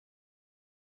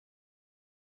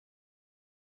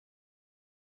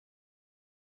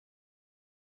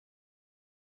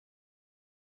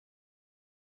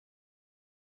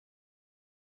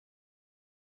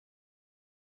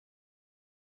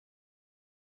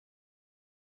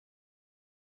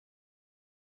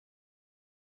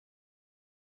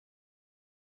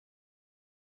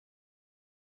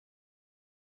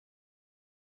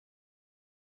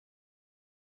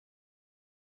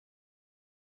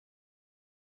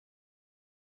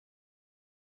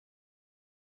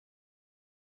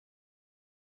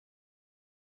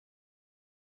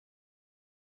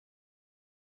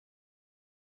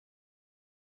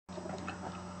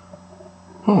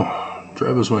Oh,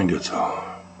 Travis Wingett.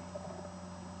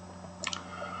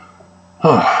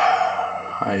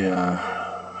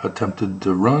 I attempted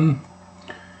to run.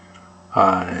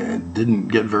 I didn't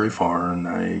get very far, and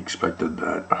I expected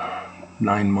that.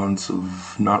 9 months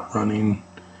of not running,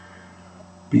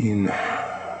 being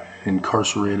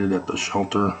incarcerated at the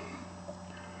shelter,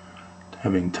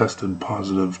 having tested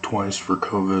positive twice for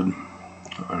COVID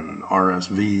and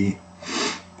RSV,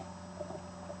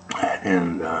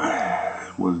 and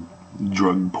was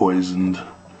drug poisoned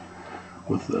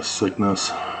with the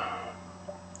sickness.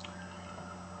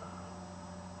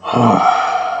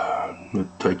 It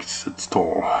takes its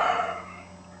toll.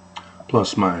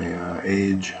 Plus my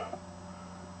age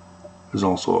is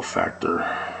also a factor,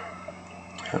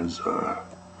 as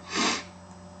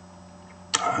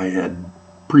I had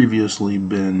previously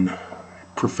been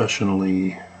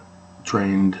professionally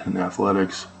trained in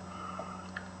athletics,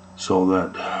 so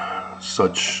that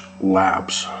such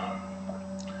lapse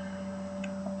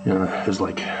is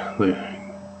like the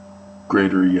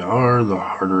greater you are, the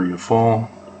harder you fall.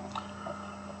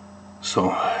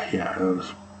 So yeah, it was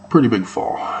a pretty big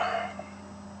fall.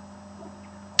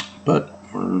 But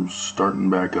we're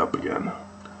starting back up again.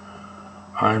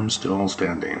 I'm still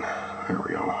standing. There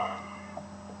we go.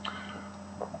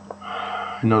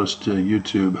 I noticed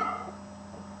YouTube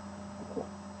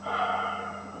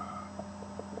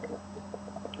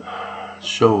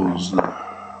shows the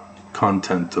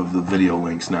content of the video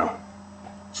links now.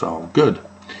 So good.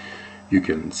 You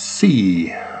can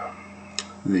see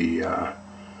the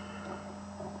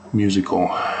musical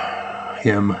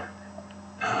hymn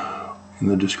in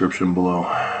the description below.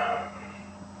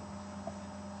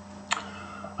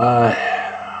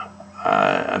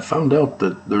 I found out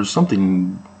that there's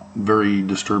something very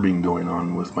disturbing going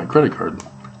on with my credit card.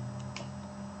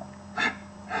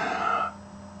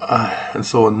 And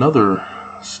so another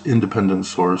independent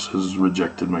source has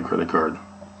rejected my credit card.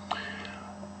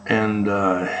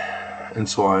 And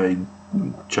so I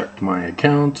checked my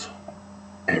account.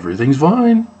 Everything's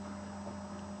fine.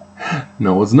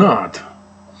 No, it's not.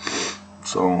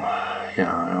 So,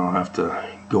 yeah, I'll have to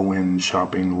go in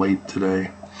shopping late today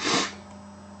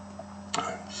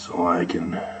so I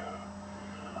can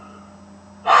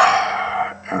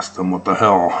ask them what the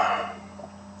hell.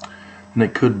 And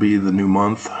it could be the new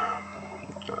month.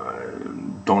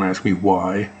 Don't ask me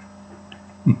why,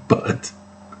 but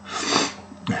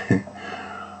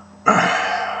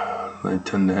they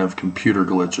tend to have computer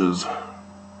glitches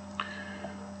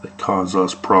that cause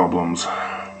us problems.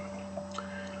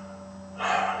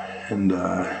 And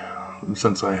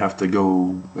since I have to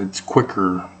go, it's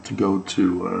quicker to go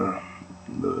to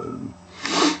the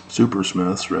Super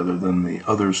Smiths rather than the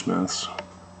other Smiths.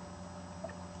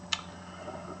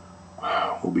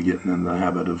 We'll be getting in the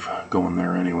habit of going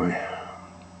there anyway,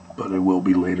 but it will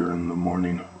be later in the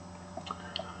morning.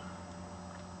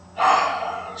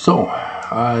 So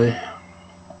I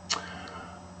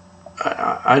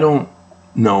don't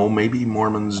know, maybe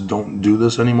Mormons don't do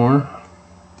this anymore.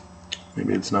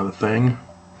 Maybe it's not a thing.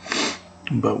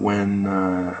 But when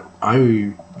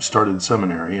I started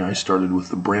seminary, I started with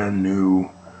the brand new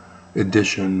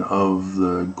edition of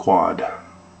the Quad,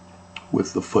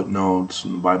 with the footnotes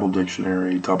and the Bible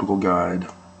dictionary, topical guide.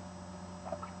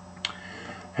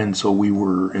 And so we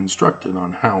were instructed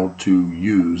on how to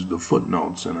use the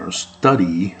footnotes in our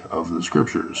study of the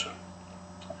scriptures.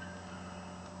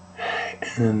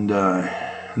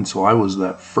 And so I was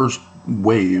that first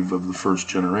wave of the first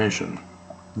generation,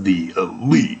 the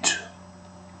elite.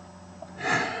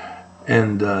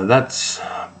 And that's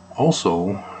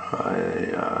also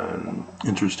an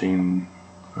interesting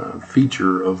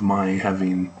feature of my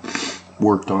having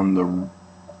worked on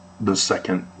the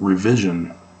second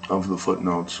revision of the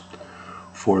footnotes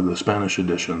for the Spanish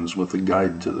editions with the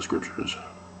guide to the scriptures.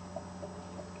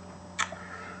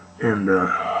 And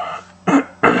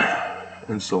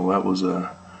and so that was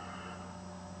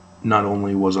not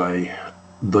only was I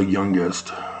the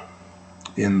youngest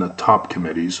in the top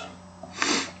committees,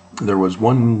 there was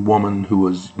one woman who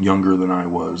was younger than I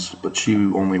was, but she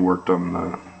only worked on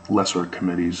the lesser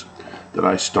committees that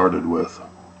I started with.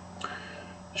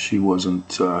 She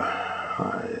wasn't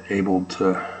able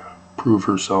to prove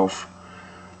herself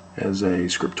as a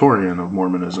scriptorian of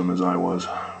Mormonism as I was.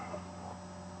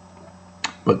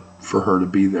 But for her to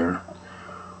be there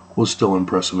was still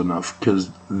impressive enough, because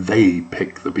they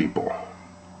pick the people.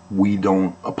 We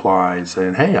don't apply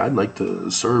saying, hey, I'd like to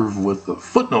serve with the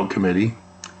footnote committee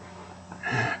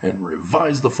and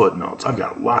revise the footnotes. I've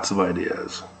got lots of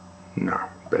ideas. No,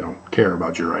 they don't care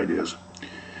about your ideas.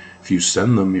 If you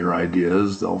send them your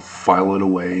ideas, they'll file it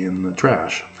away in the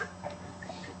trash.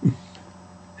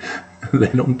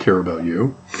 They don't care about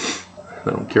you.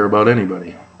 They don't care about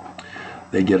anybody.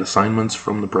 They get assignments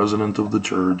from the president of the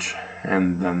church,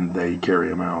 and then they carry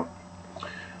them out.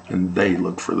 And they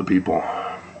look for the people.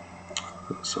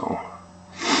 So,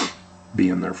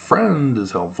 being their friend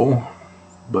is helpful,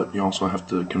 but you also have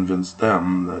to convince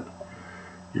them that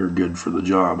you're good for the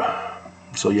job.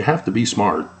 So you have to be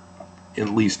smart, at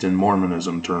least in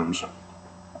Mormonism terms.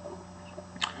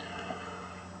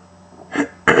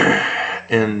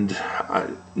 And I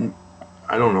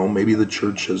don't know, maybe the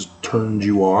church has turned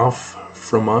you off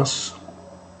from us,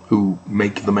 who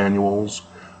make the manuals,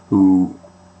 who,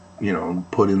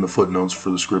 put in the footnotes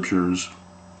for the scriptures,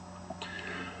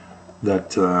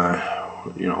 that,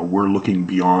 we're looking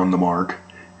beyond the mark.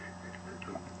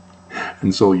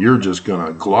 And so you're just going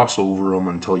to gloss over them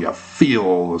until you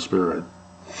feel the Spirit.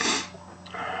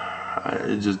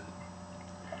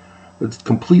 It's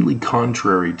completely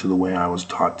contrary to the way I was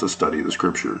taught to study the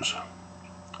scriptures.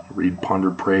 Read,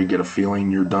 ponder, pray, get a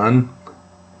feeling, you're done.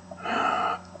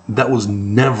 That was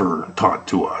never taught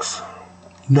to us.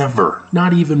 Never.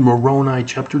 Not even Moroni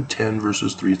chapter 10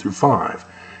 verses 3 through 5.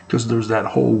 Because there's that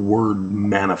whole word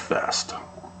manifest.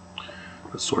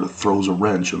 That sort of throws a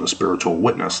wrench in the spiritual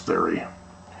witness theory.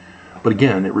 But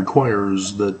again, it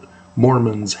requires that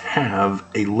Mormons have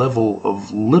a level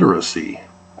of literacy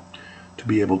to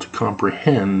be able to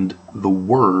comprehend the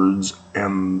words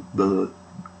and the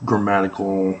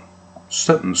grammatical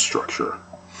sentence structure.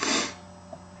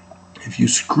 If you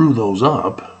screw those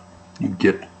up, you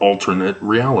get alternate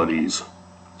realities,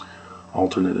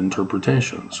 alternate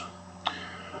interpretations.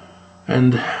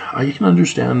 And I can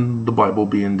understand the Bible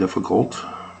being difficult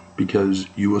because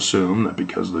you assume that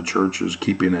because the church is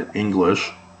keeping it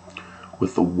English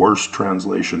with the worst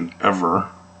translation ever,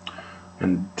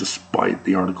 and despite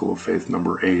the Article of Faith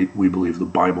number 8, we believe the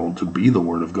Bible to be the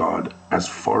Word of God as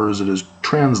far as it is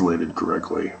translated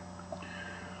correctly.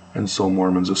 And so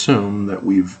Mormons assume that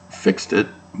we've fixed it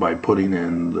by putting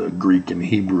in the Greek and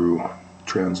Hebrew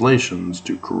translations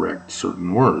to correct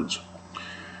certain words.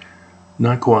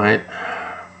 Not quite.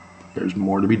 There's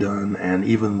more to be done, and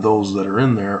even those that are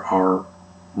in there are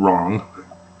wrong.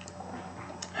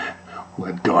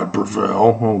 Let God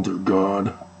prevail. Oh, dear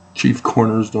God. Chief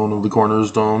cornerstone of the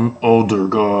cornerstone. Oh, dear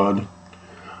God.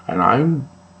 And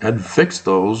I had fixed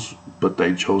those, but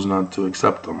they chose not to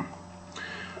accept them.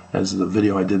 As the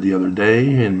video I did the other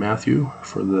day in Matthew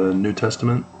for the New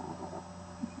Testament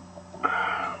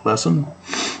lesson,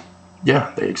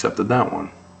 yeah, they accepted that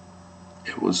one.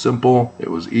 It was simple, it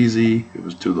was easy, it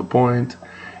was to the point.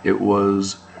 It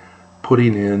was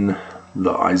putting in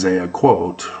the Isaiah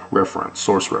quote reference,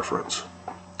 source reference,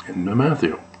 into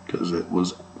Matthew, because it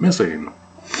was missing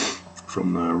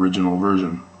from the original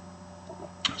version.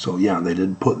 So yeah, they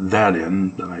did put that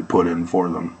in that I put in for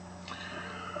them.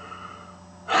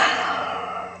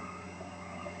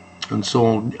 And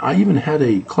so I even had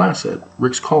a class at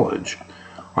Rick's College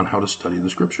on how to study the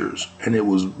scriptures, and it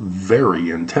was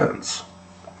very intense.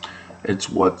 It's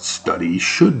what study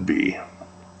should be,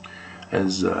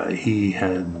 as he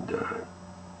had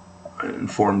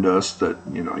informed us that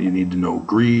you need to know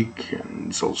Greek,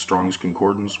 and so Strong's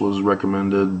Concordance was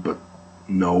recommended, but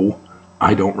no,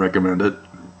 I don't recommend it.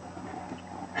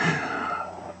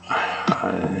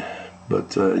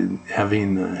 But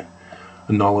having a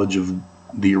knowledge of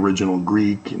the original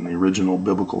Greek and the original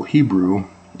biblical Hebrew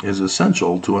is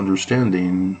essential to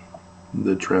understanding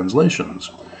the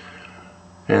translations.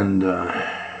 And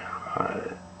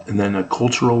then a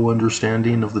cultural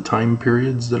understanding of the time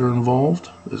periods that are involved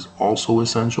is also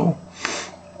essential.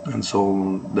 And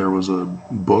so there was a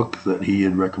book that he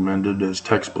had recommended as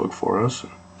textbook for us.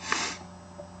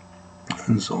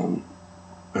 And so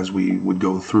as we would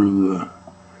go through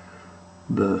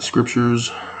the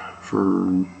scriptures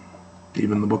for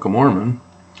even the Book of Mormon,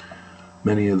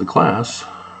 many of the class,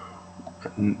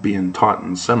 being taught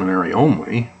in seminary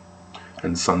only,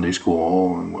 and Sunday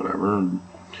school and whatever,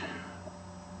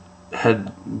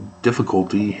 had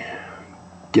difficulty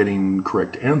getting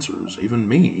correct answers, even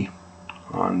me,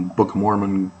 on Book of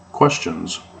Mormon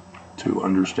questions to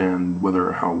understand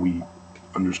how we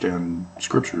understand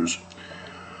scriptures.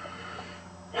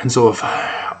 And so if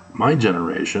my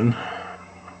generation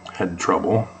had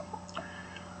trouble,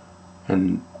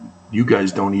 and you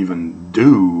guys don't even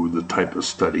do the type of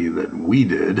study that we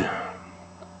did,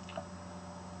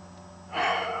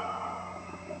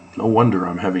 no wonder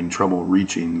I'm having trouble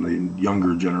reaching the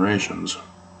younger generations.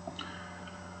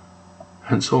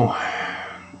 And so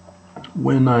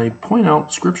when I point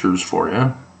out scriptures for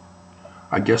you,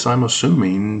 I guess I'm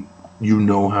assuming you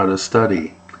know how to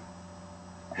study.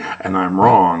 And I'm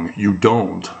wrong, you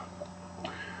don't.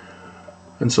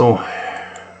 And so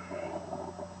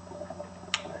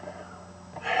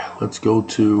let's go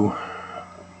to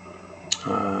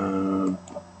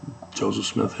Joseph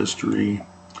Smith History,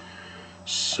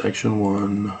 Section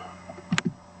 1.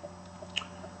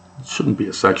 It shouldn't be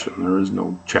a section. There is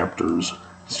no chapters.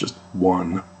 It's just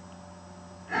 1.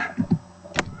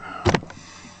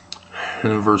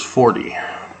 And in verse 40,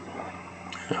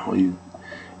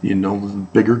 you know the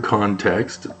bigger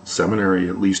context. Seminary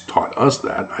at least taught us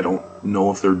that. I don't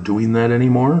know if they're doing that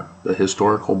anymore, the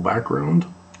historical background.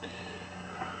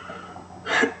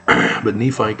 But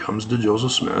Nephi comes to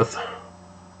Joseph Smith.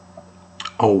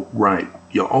 Oh, right.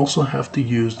 You also have to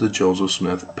use the Joseph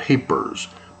Smith papers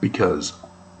because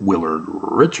Willard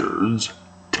Richards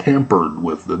tampered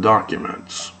with the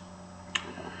documents.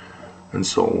 And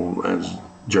so, as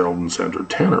Gerald and Sandra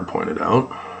Tanner pointed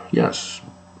out, yes,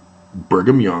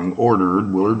 Brigham Young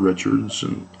ordered Willard Richards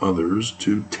and others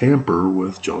to tamper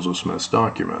with Joseph Smith's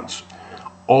documents,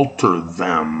 alter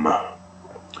them.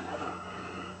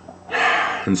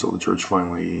 And so the church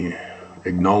finally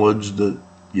acknowledged that,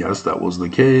 yes, that was the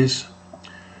case,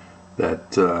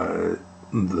 that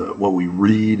what we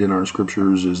read in our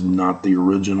scriptures is not the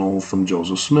original from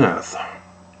Joseph Smith.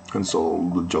 And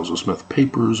so the Joseph Smith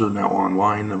papers are now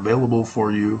online, available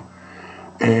for you,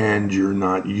 and you're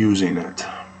not using it.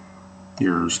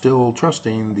 You're still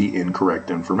trusting the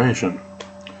incorrect information.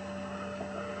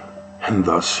 And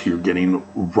thus you're getting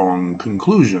wrong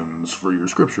conclusions for your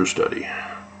scripture study.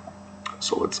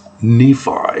 So it's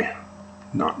Nephi,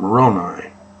 not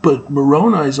Moroni. But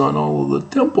Moroni's on all of the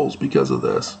temples because of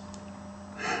this.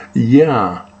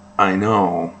 Yeah, I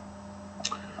know.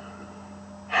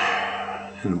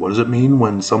 And what does it mean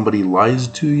when somebody lies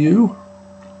to you?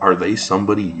 Are they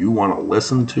somebody you want to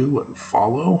listen to and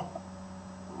follow?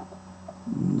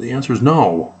 The answer is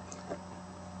no.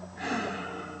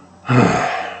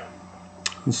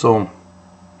 And so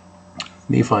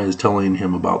Nephi is telling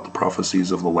him about the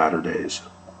prophecies of the latter days.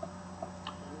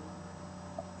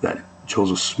 That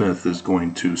Joseph Smith is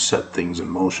going to set things in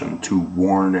motion to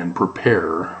warn and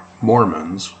prepare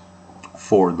Mormons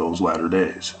for those latter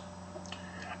days.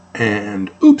 And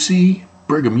oopsie,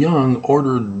 Brigham Young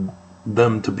ordered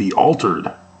them to be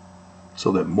altered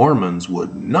so that Mormons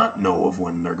would not know of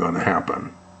when they're going to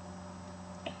happen.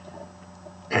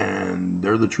 And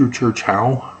they're the true church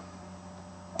how?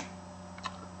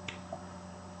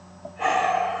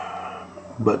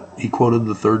 But he quoted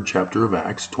the 3rd chapter of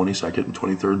Acts, 22nd and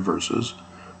 23rd verses,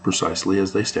 precisely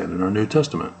as they stand in our New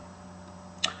Testament.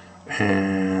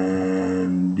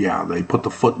 And yeah, they put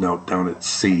the footnote down at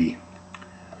C.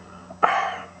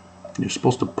 You're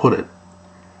supposed to put it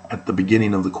at the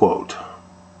beginning of the quote.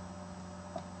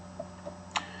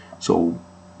 So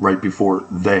right before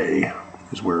they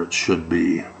is where it should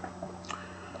be.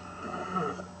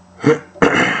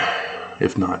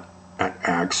 If not at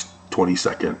Acts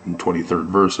 22nd and 23rd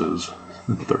verses,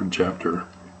 the 3rd chapter.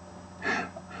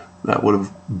 That would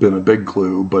have been a big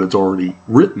clue, but it's already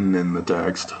written in the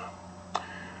text.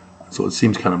 So it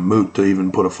seems kind of moot to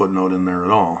even put a footnote in there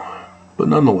at all. But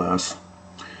nonetheless,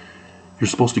 you're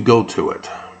supposed to go to it.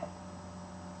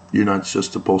 You're not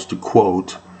just supposed to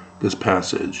quote this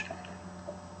passage.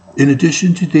 In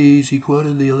addition to these, he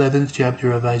quoted the 11th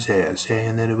chapter of Isaiah,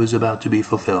 saying that it was about to be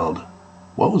fulfilled.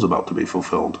 What was about to be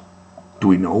fulfilled? Do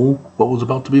we know what was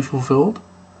about to be fulfilled?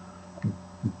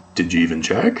 Did you even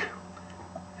check?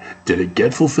 Did it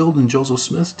get fulfilled in Joseph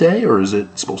Smith's day, or is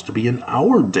it supposed to be in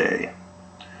our day?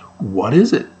 What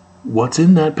is it? What's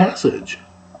in that passage?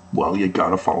 Well, you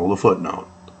gotta follow the footnote.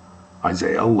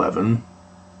 Isaiah 11,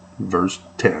 verse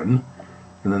 10,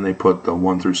 and then they put the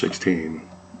 1 through 16.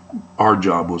 Our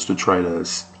job was to try to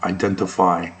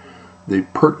identify the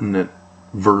pertinent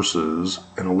verses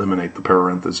and eliminate the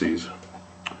parentheses.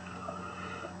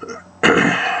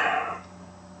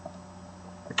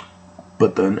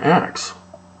 But then Acts,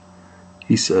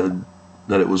 he said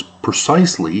that it was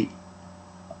precisely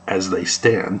as they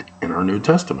stand in our New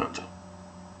Testament.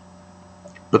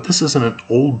 But this isn't an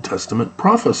Old Testament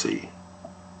prophecy.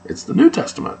 It's the New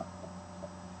Testament.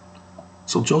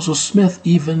 So Joseph Smith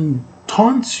even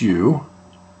taunts you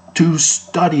to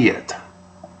study it,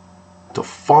 to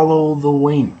follow the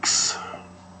links.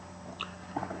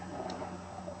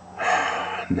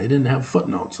 And they didn't have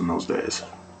footnotes in those days.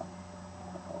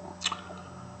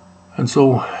 And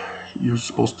so you're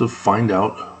supposed to find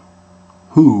out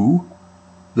who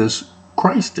this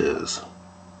Christ is.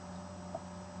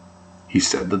 He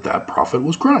said that that prophet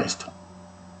was Christ.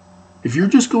 If you're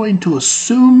just going to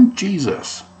assume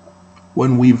Jesus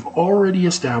when we've already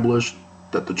established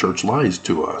that the church lies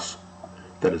to us,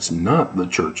 that it's not the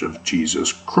church of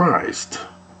Jesus Christ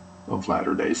of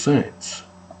Latter-day Saints.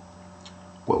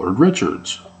 Willard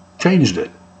Richards changed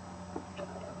it.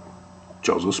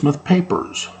 Joseph Smith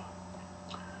papers.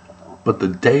 But the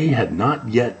day had not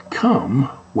yet come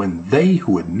when they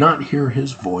who would not hear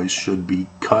his voice should be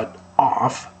cut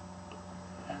off,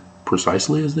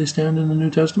 precisely as they stand in the New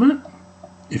Testament.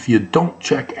 If you don't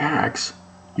check Acts,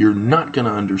 you're not going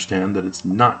to understand that it's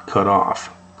not cut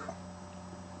off.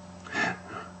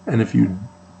 And if you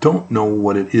don't know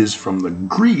what it is from the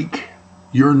Greek,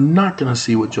 you're not going to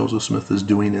see what Joseph Smith is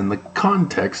doing in the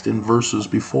context in verses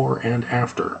before and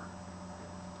after.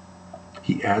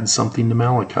 He adds something to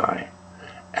Malachi,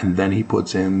 and then he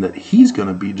puts in that he's going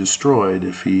to be destroyed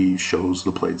if he shows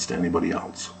the plates to anybody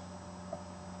else.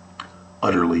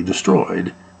 Utterly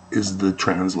destroyed is the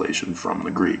translation from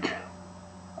the Greek.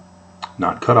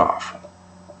 Not cut off.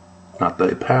 Not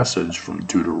the passage from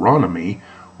Deuteronomy,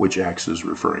 which Acts is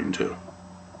referring to.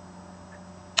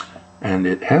 And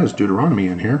it has Deuteronomy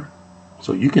in here,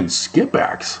 so you can skip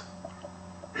Acts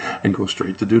and go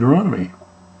straight to Deuteronomy.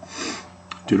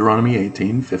 Deuteronomy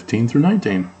 18, 15 through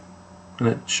 19. And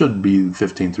it should be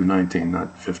 15 through 19,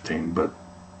 not 15, but,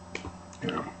 you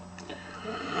know.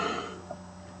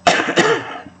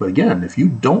 But again, if you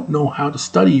don't know how to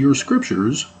study your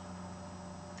scriptures,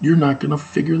 you're not going to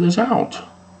figure this out.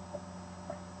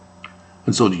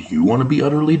 And so do you want to be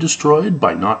utterly destroyed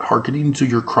by not hearkening to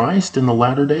your Christ in the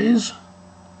latter days?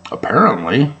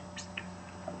 Apparently.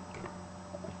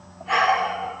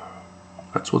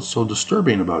 That's what's so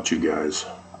disturbing about you guys.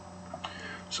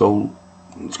 So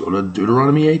let's go to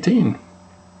Deuteronomy 18.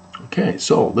 Okay,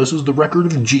 so this is the record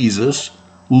of Jesus,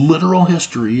 literal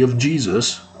history of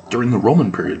Jesus during the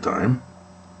Roman period time.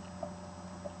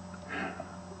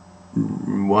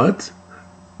 What?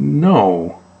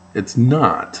 No, it's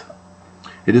not.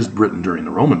 It is written during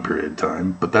the Roman period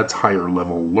time, but that's higher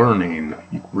level learning.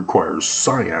 It requires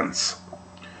science.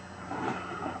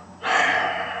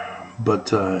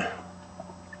 But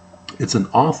it's an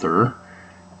author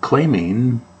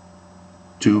claiming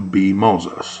to be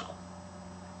Moses.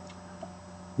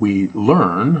 We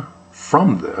learn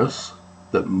from this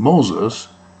that Moses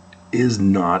is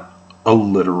not a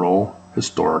literal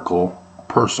historical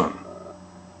person.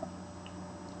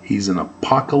 He's an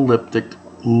apocalyptic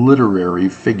literary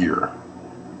figure.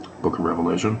 Book of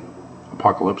Revelation,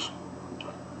 Apocalypse.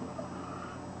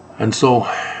 And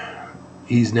so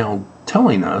he's now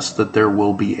telling us that there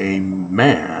will be a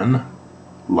man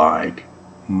like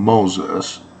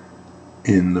Moses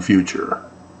in the future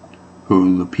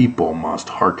who the people must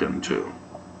hearken to.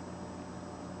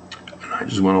 And I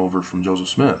just went over from Joseph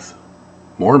Smith.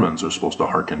 Mormons are supposed to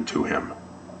hearken to him.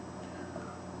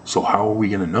 So how are we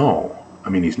going to know? I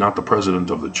mean, he's not the president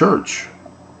of the church.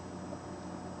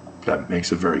 That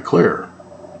makes it very clear.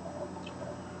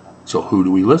 So who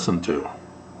do we listen to?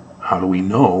 How do we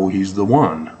know he's the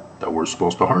one that we're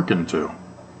supposed to hearken to?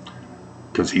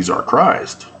 Because he's our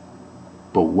Christ.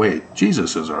 But wait,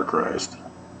 Jesus is our Christ.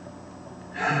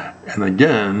 And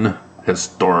again,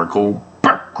 historical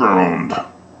background.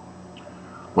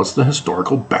 What's the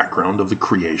historical background of the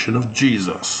creation of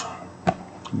Jesus?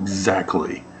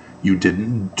 Exactly. You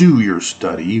didn't do your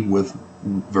study with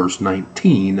verse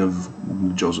 19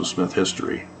 of Joseph Smith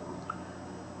history.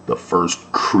 The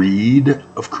first creed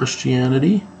of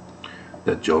Christianity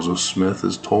that Joseph Smith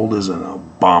is told is an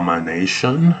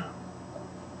abomination.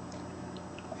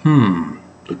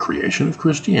 The creation of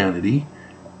Christianity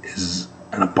is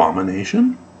an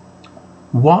abomination?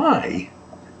 Why?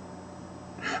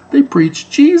 They preach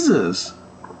Jesus.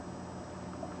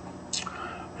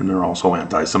 And they're also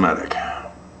anti-Semitic.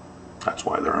 That's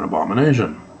why they're an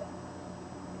abomination.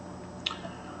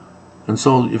 And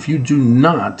so if you do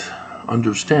not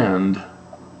understand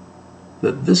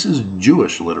that this is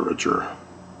Jewish literature,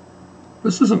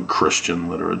 this isn't Christian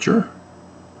literature,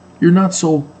 you're not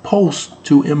supposed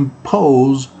to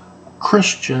impose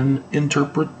Christian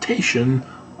interpretation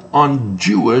on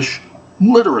Jewish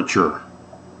literature.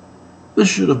 This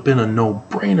should have been a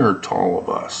no-brainer to all of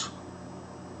us.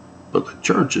 But the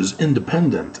church is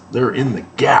independent. They're in the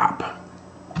gap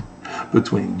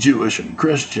between Jewish and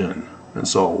Christian. And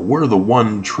so we're the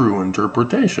one true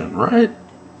interpretation, right?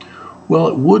 Well,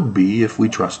 it would be if we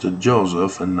trusted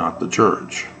Joseph and not the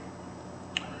church.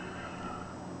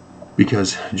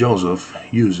 Because Joseph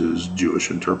uses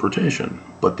Jewish interpretation,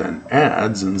 but then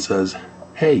adds and says,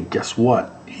 hey, guess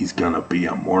what? He's going to be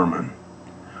a Mormon.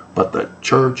 But the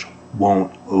church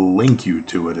won't link you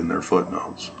to it in their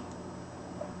footnotes.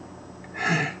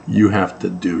 You have to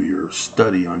do your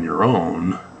study on your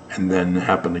own and then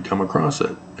happen to come across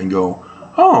it and go,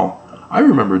 oh, I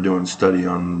remember doing study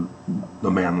on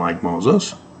the man like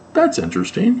Moses. That's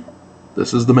interesting.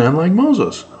 This is the man like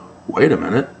Moses. Wait a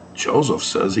minute. Joseph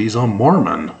says he's a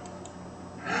Mormon.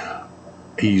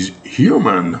 He's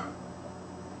human,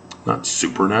 not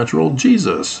supernatural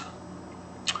Jesus,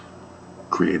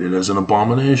 created as an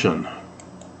abomination.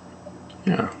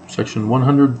 Yeah, section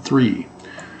 103.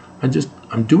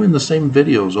 I'm doing the same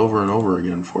videos over and over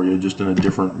again for you, just in a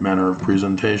different manner of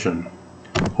presentation,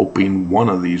 hoping one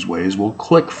of these ways will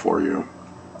click for you.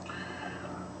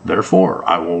 Therefore,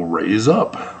 I will raise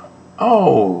up.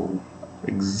 Oh,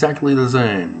 exactly the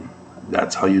same.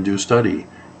 That's how you do study.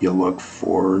 You look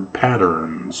for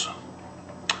patterns.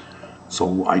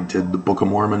 So I did the Book of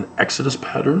Mormon Exodus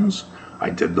patterns.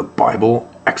 I did the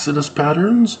Bible Exodus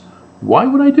patterns. Why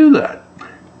would I do that?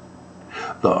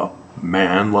 The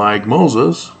man like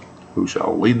Moses, who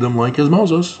shall lead them like his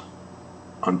Moses,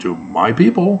 unto my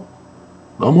people,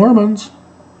 the Mormons,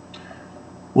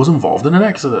 was involved in an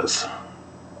Exodus.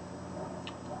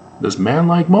 This man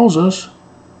like Moses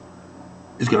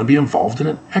is going to be involved in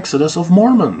an Exodus of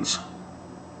Mormons.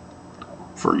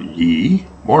 For ye,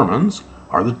 Mormons,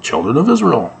 are the children of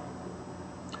Israel.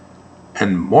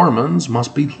 And Mormons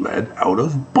must be led out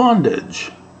of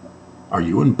bondage. Are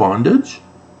you in bondage?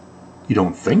 You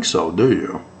don't think so, do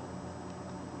you?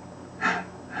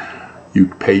 You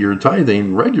pay your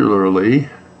tithing regularly,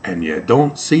 and you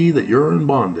don't see that you're in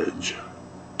bondage.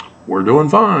 We're doing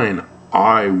fine.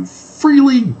 I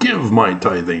freely give my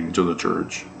tithing to the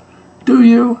church. Do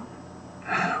you?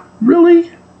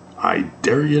 Really? I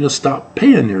dare you to stop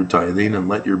paying your tithing and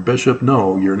let your bishop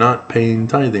know you're not paying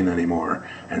tithing anymore,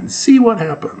 and see what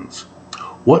happens.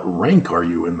 What rank are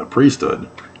you in the priesthood?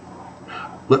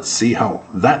 Let's see how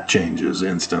that changes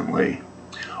instantly.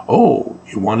 Oh,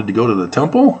 you wanted to go to the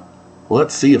temple?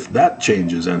 Let's see if that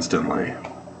changes instantly.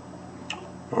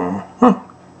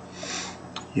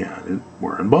 Yeah,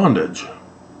 we're in bondage.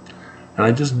 And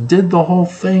I just did the whole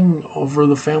thing over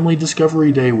the Family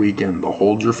Discovery Day weekend, the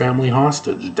Hold Your Family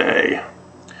Hostage Day.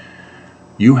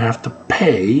 You have to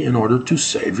pay in order to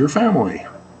save your family.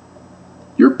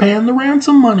 You're paying the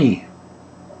ransom money.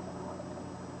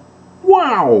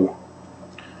 Wow!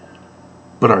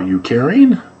 But are you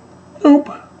caring? Nope.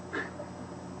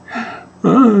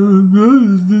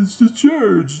 It's the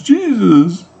church.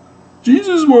 Jesus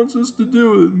wants us to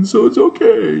do it, and so it's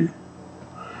okay.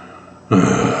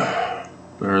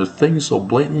 There are things so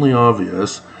blatantly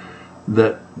obvious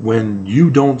that when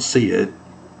you don't see it,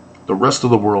 the rest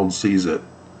of the world sees it,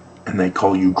 and they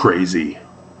call you crazy.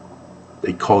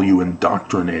 They call you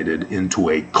indoctrinated into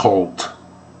a cult.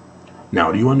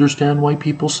 Now, do you understand why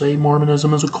people say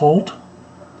Mormonism is a cult?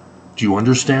 Do you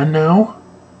understand now?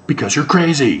 Because you're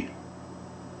crazy.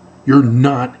 You're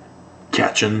not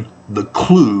catching the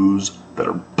clues that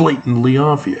are blatantly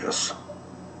obvious.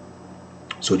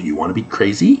 So do you want to be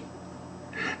crazy?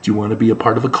 Do you want to be a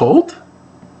part of a cult?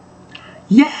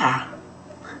 Yeah.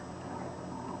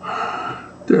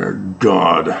 Dear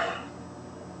God.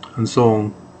 And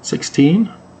so,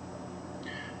 16,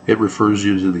 it refers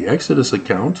you to the Exodus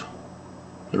account.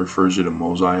 It refers you to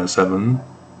Mosiah 7,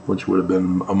 which would have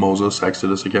been a Moses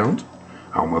Exodus account.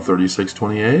 Alma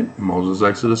 36:28, Moses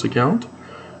Exodus account.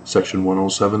 Section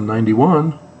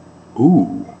 107:91.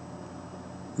 Ooh,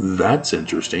 that's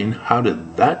interesting. How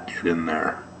did that get in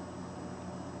there?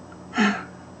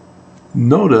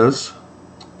 Notice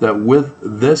that with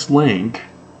this link,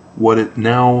 what it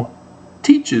now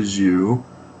teaches you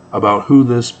about who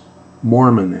this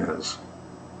Mormon is.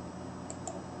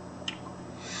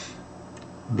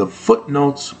 The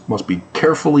footnotes must be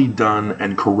carefully done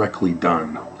and correctly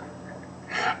done.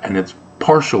 And it's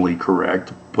partially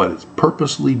correct, but it's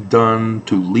purposely done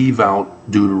to leave out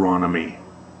Deuteronomy.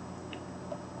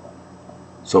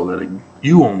 So that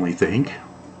you only think.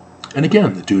 And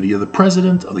again, the duty of the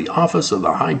president of the office of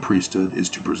the high priesthood is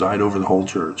to preside over the whole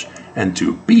church and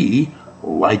to be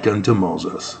like unto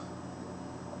Moses.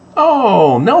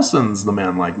 Oh, Nelson's the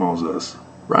man like Moses,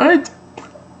 right?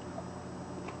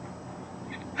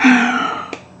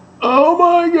 Oh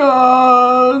my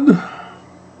God!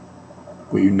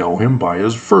 We know him by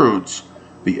his fruits.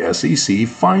 The SEC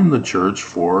fined the church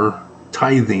for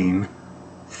tithing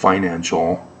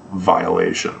financial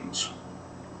violations.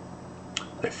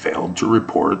 They failed to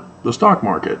report the stock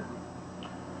market.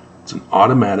 It's an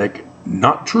automatic,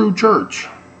 not true church.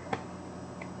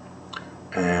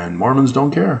 And Mormons don't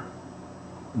care.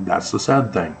 That's the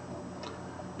sad thing.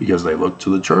 Because they looked to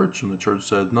the church and the church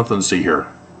said, nothing to see here.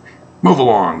 Move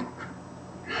along.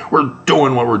 We're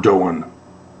doing what we're doing.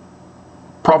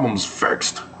 Problem's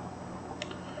fixed.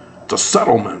 It's a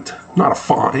settlement, not a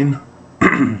fine.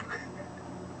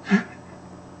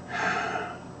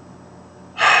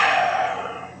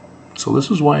 So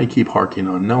this is why I keep harking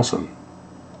on Nelson.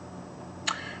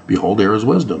 Behold, there is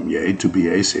wisdom, yea, to be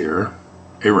a seer,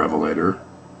 a revelator,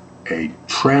 a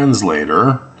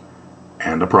translator,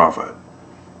 and a prophet.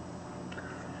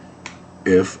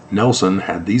 If Nelson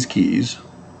had these keys,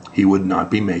 he would not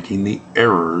be making the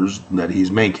errors that he's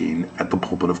making at the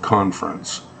pulpit of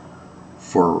conference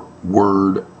for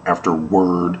word after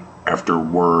word after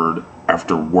word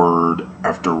after word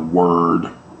after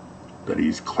word that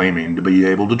he's claiming to be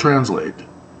able to translate.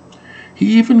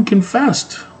 He even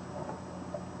confessed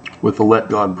with the Let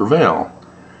God Prevail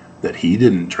that he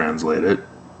didn't translate it.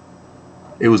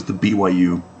 It was the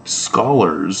BYU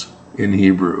scholars in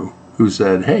Hebrew who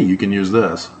said, hey, you can use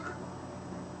this.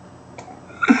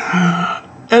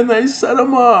 And they set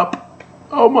him up.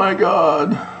 Oh my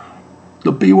God.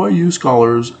 The BYU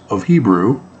scholars of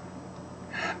Hebrew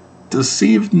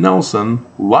deceived Nelson,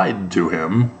 lied to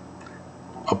him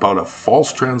about a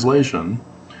false translation,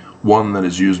 one that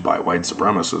is used by white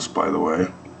supremacists, by the way,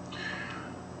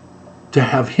 to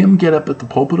have him get up at the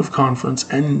pulpit of conference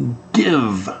and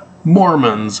give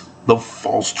Mormons the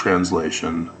false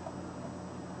translation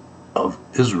of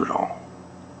Israel.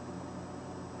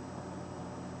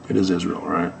 It is Israel,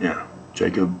 right? Yeah.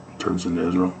 Jacob turns into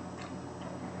Israel.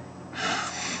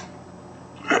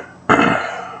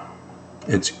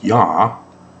 It's Yah,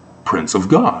 Prince of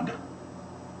God.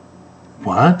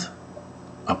 What?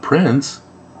 A prince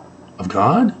of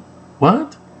God?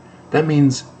 What? That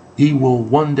means he will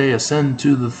one day ascend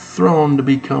to the throne to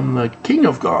become the king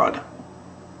of God.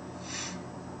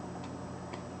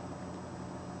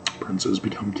 Princes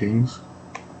become kings.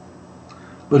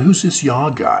 But who's this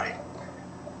Yah guy?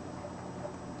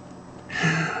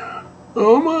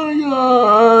 Oh my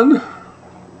God.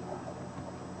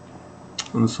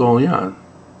 And so, yeah,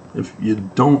 if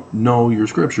you don't know your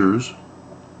scriptures,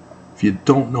 if you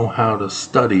don't know how to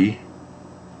study,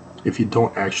 if you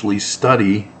don't actually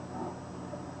study,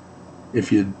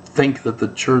 if you think that the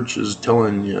church is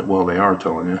telling you, well, they are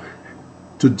telling you,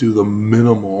 to do the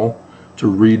minimal, to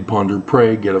read, ponder,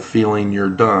 pray, get a feeling, you're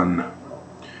done.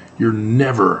 You're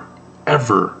never,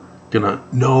 ever going to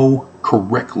know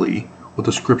correctly what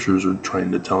the scriptures are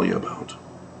trying to tell you about.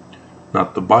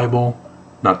 Not the Bible,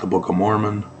 not the Book of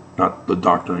Mormon, not the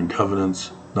Doctrine and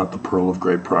Covenants, not the Pearl of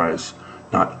Great Price,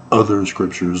 not other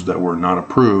scriptures that were not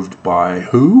approved by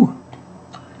who?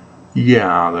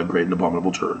 Yeah, the Great and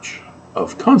Abominable Church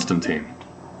of Constantine,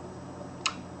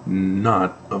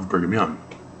 not of Brigham Young.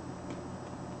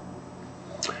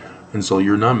 And so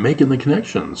you're not making the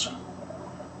connections.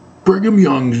 Brigham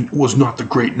Young was not the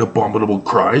great and abominable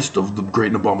Christ of the great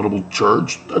and abominable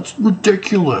church. That's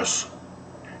ridiculous.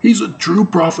 He's a true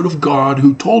prophet of God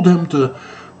who told him to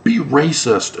be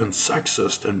racist and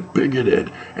sexist and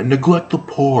bigoted and neglect the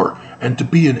poor and to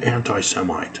be an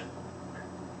anti-Semite.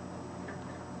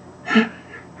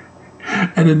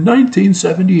 And in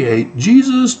 1978,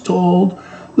 Jesus told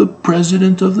the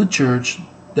president of the church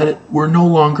that we're no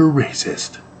longer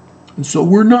racist. And so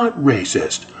we're not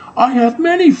racist. I have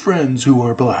many friends who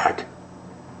are black.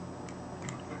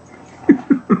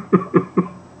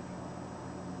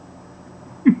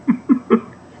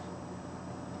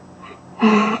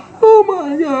 Oh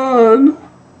my God.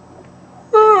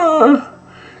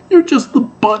 You're just the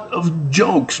butt of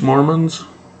jokes, Mormons.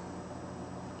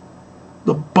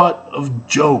 The butt of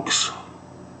jokes.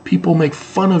 People make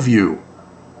fun of you.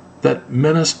 That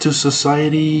Menace to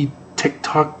Society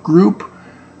TikTok group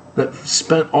that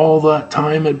spent all that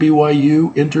time at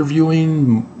BYU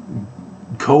interviewing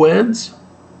co-eds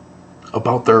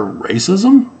about their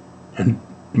racism and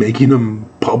making them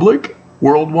public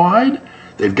worldwide.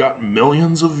 They've got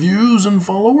millions of views and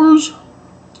followers.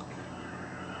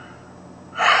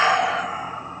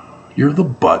 You're the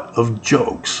butt of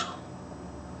jokes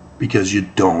because you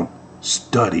don't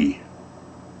study,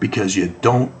 because you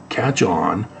don't catch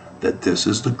on that this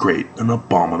is the great and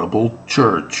abominable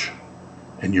church.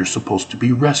 And you're supposed to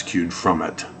be rescued from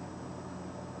it.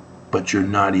 But you're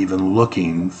not even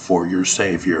looking for your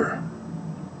Savior.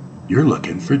 You're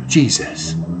looking for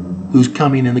Jesus, who's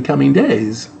coming in the coming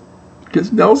days.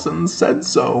 Because Nelson said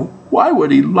so. Why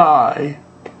would he lie?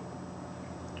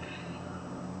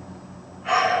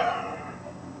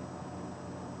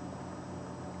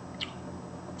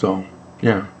 So,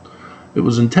 yeah. It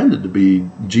was intended to be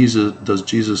Jesus. Does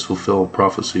Jesus fulfill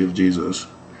prophecy of Jesus?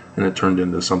 And it turned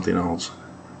into something else.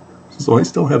 So I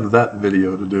still have that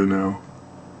video to do now.